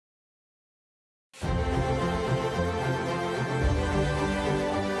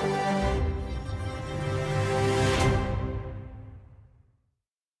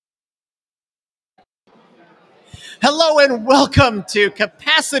Hello and welcome to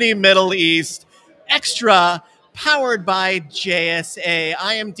Capacity Middle East Extra, powered by JSA.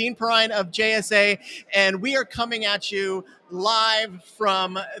 I am Dean Perrine of JSA, and we are coming at you live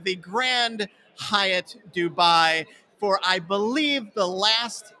from the Grand Hyatt Dubai for, I believe, the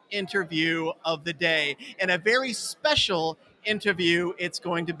last interview of the day, and a very special interview it's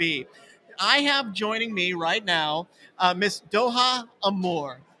going to be. I have joining me right now Miss Doha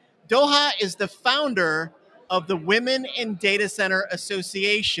Ammour. Doha is the founder of the Women in Data Center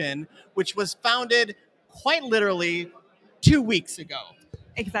Association, which was founded quite literally 2 weeks ago.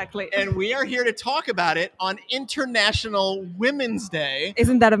 Exactly. And we are here to talk about it on International Women's Day.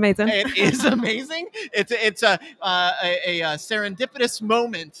 Isn't that amazing? It is amazing. It's a serendipitous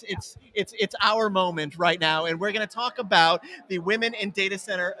moment. It's our moment right now, and we're going to talk about the Women in Data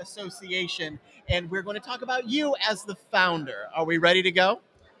Center Association, and we're going to talk about you as the founder. Are we ready to go?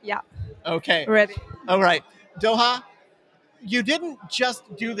 Yeah. Okay. Ready. All right. Doha, you didn't just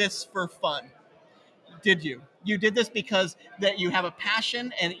do this for fun, did you? You did this because that you have a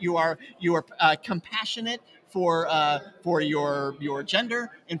passion and you are compassionate for your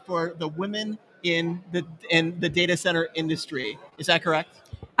gender and for the women in the data center industry. Is that correct?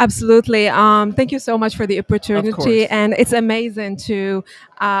 Absolutely. Thank you so much for the opportunity. course. And it's amazing to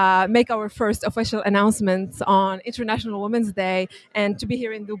make our first official announcements on International Women's Day and to be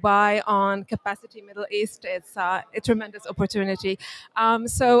here in Dubai on Capacity Middle East. It's a tremendous opportunity.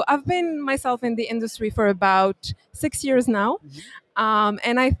 So I've been myself in the industry for about 6 years now.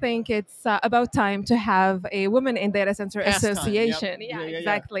 And I think it's about time to have a Women in Data Center Past time, yep. Association. Yeah,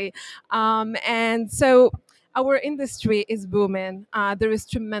 Exactly. And so our industry is booming. There is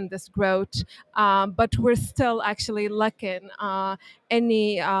tremendous growth, but we're still actually lacking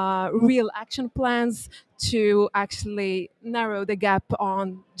any real action plans to actually narrow the gap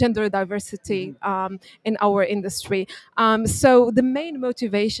on gender diversity in our industry. So the main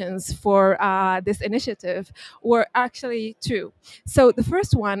motivations for this initiative were actually two. So the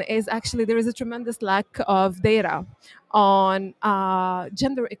first one is actually there is a tremendous lack of data on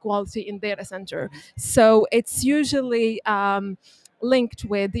gender equality in data center. So it's usually linked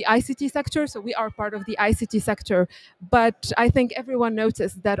with the ICT sector. So we are part of the ICT sector. But I think everyone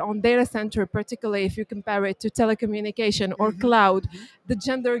noticed that on data center, particularly if you compare it to telecommunication or cloud, the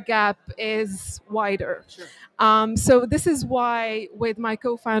gender gap is wider. Sure. So this is why with my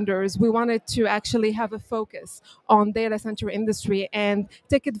co-founders, we wanted to actually have a focus on data center industry and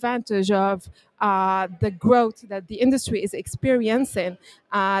take advantage of the growth that the industry is experiencing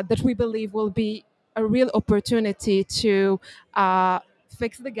that we believe will be a real opportunity to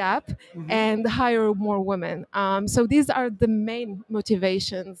fix the gap and hire more women. So these are the main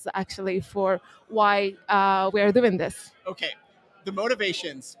motivations actually for why we are doing this. Okay. The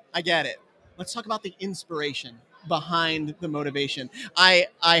motivations, I get it. Let's talk about the inspiration behind the motivation. I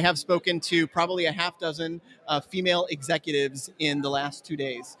have spoken to probably a half dozen female executives in the last 2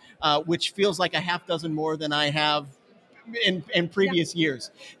 days, which feels like a half dozen more than I have in previous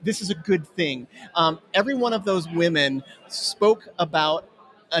years. This is a good thing. Every one of those women spoke about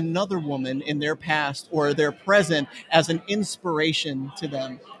another woman in their past or their present as an inspiration to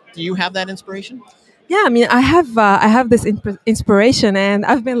them. Do you have that inspiration? Yeah, I mean, I have this inspiration, and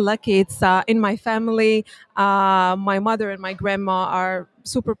I've been lucky. It's in my family. My mother and my grandma are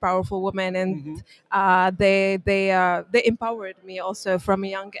super powerful women, and they empowered me also from a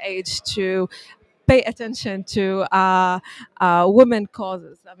young age to pay attention to women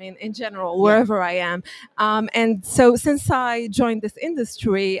causes. I mean, in general, wherever I am. And so since I joined this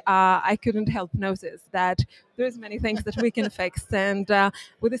industry, I couldn't help notice that there's many things that we can fix. And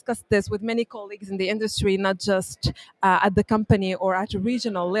we discussed this with many colleagues in the industry, not just at the company or at a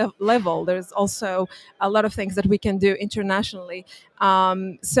regional level. There's also a lot of things that we can do internationally.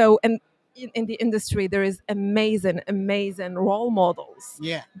 And in the industry, there is amazing role models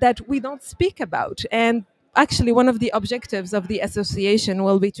that we don't speak about. And actually, one of the objectives of the association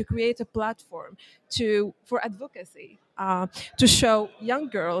will be to create a platform for advocacy, to show young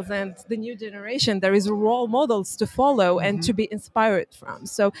girls and the new generation there is role models to follow and to be inspired from.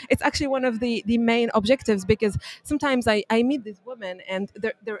 So it's actually one of the main objectives, because sometimes I meet these women and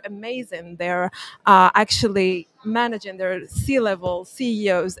they're amazing. They're actually managing their C-level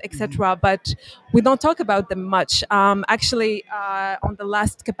CEOs, etc. But we don't talk about them much. Actually, on the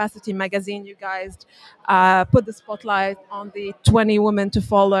last Capacity magazine, you guys put the spotlight on the 20 women to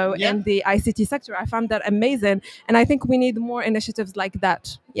follow in the ICT sector. I found that amazing, and I think we need more initiatives like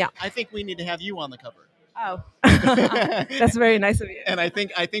that. Yeah, I think we need to have you on the cover. Oh, that's very nice of you. And I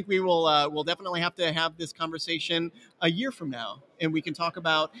think we'll definitely have to have this conversation a year from now, and we can talk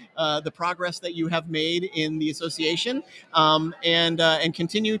about the progress that you have made in the association, and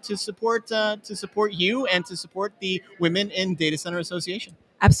continue to support you and to support the Women in Data Center Association.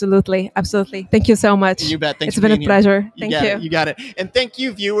 Absolutely, absolutely. Thank you so much. You bet. Thanks It's for been a being here. pleasure. You Thank got it. you. You got it. And thank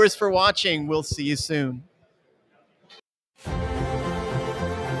you, viewers, for watching. We'll see you soon.